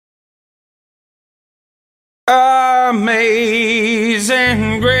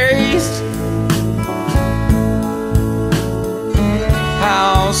Amazing grace,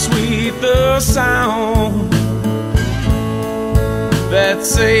 how sweet the sound that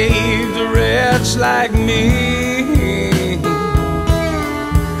saved a wretch like me.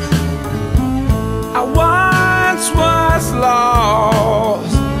 I once was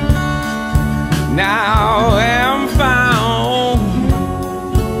lost, now am found,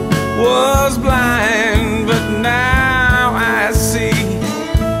 was blind, but now I see.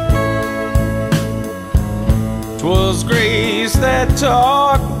 'Twas grace that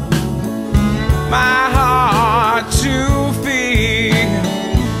taught my heart to feel,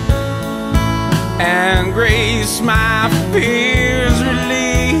 and grace my fears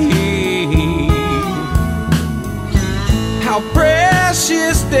relieve. How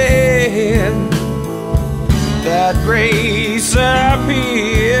precious did that grace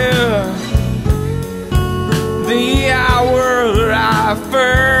appear, the hour I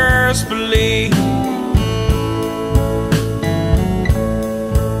first believed.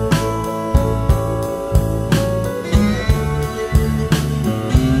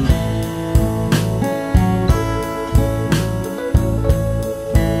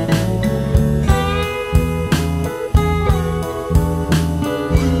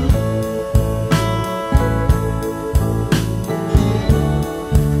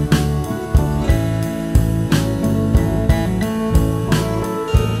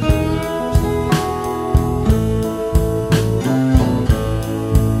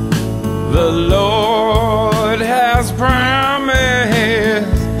 The Lord has promised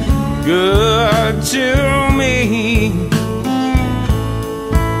good to me,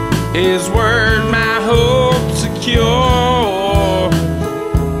 His word my hope secure.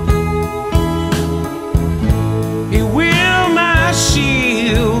 He will my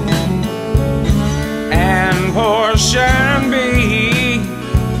shield and portion be,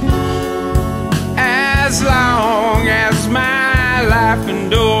 as long as my life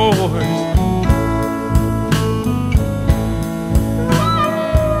endures.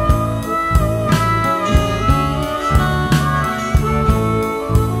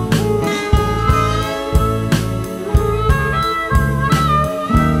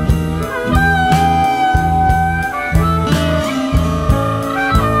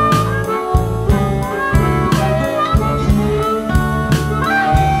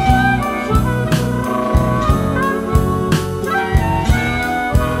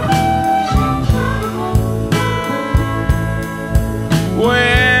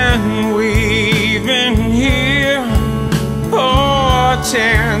 When we've been here for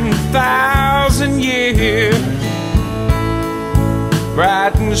 10,000 years,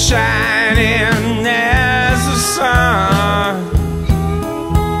 bright and shining as the sun,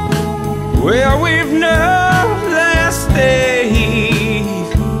 well, we've no less days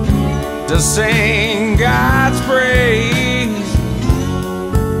to sing God's praise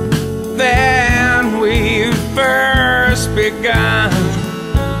than we've first begun.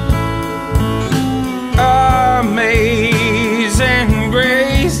 Amazing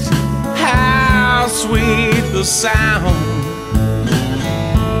grace, how sweet the sound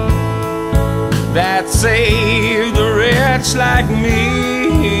that saved a wretch like me.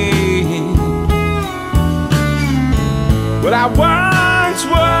 But I once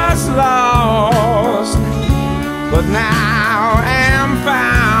was lost, but now am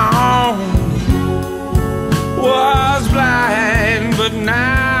found, was blind, but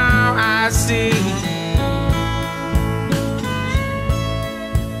now I see.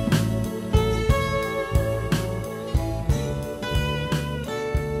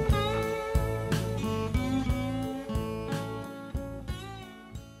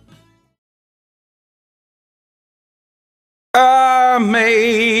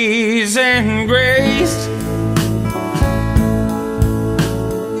 Amazing grace,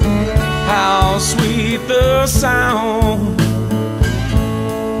 how sweet the sound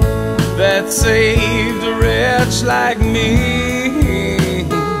that saved a wretch like me.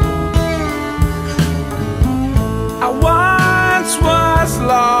 I once was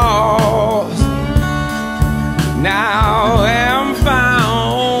lost, now am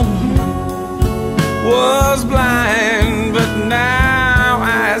found, was blind, but now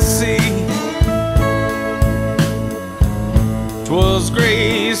I see. 'Twas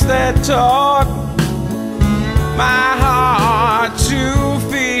grace that taught my heart to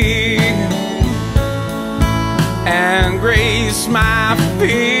feel, and grace my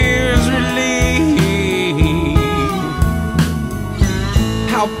fears relieve.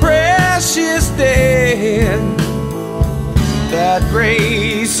 How precious did that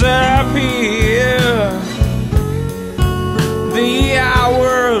grace appear,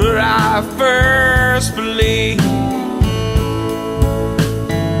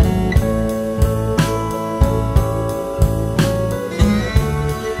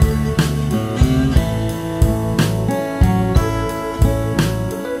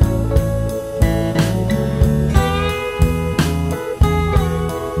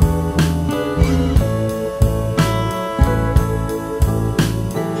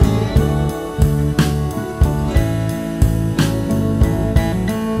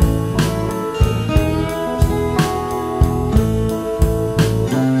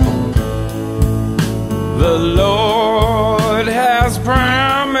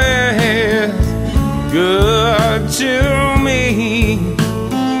 promise good to me.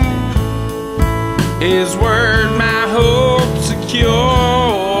 His word my hope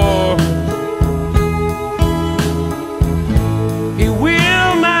secure. He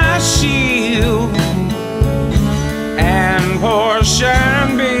will my shield and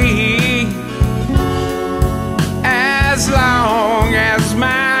portion be, as long as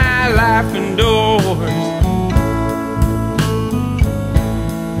my life endures.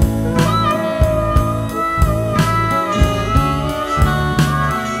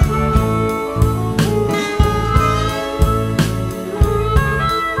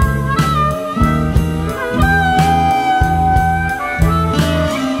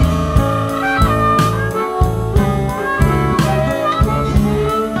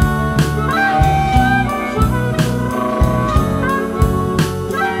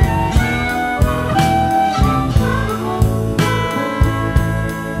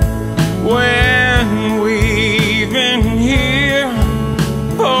 When we've been here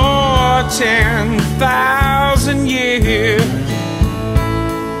for 10,000 years,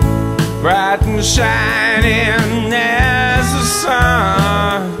 bright and shining as the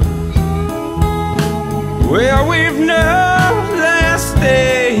sun, well, we've no less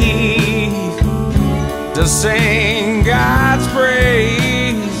days to sing God's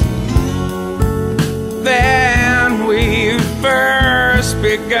praise than we've first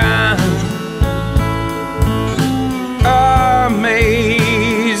begun.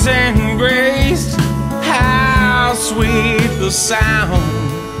 Amazing grace, how sweet the sound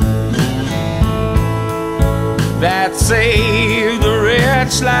that saved a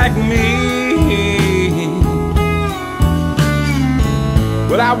wretch like me.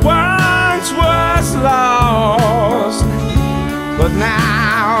 Well, I once was lost, but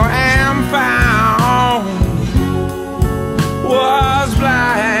now am found.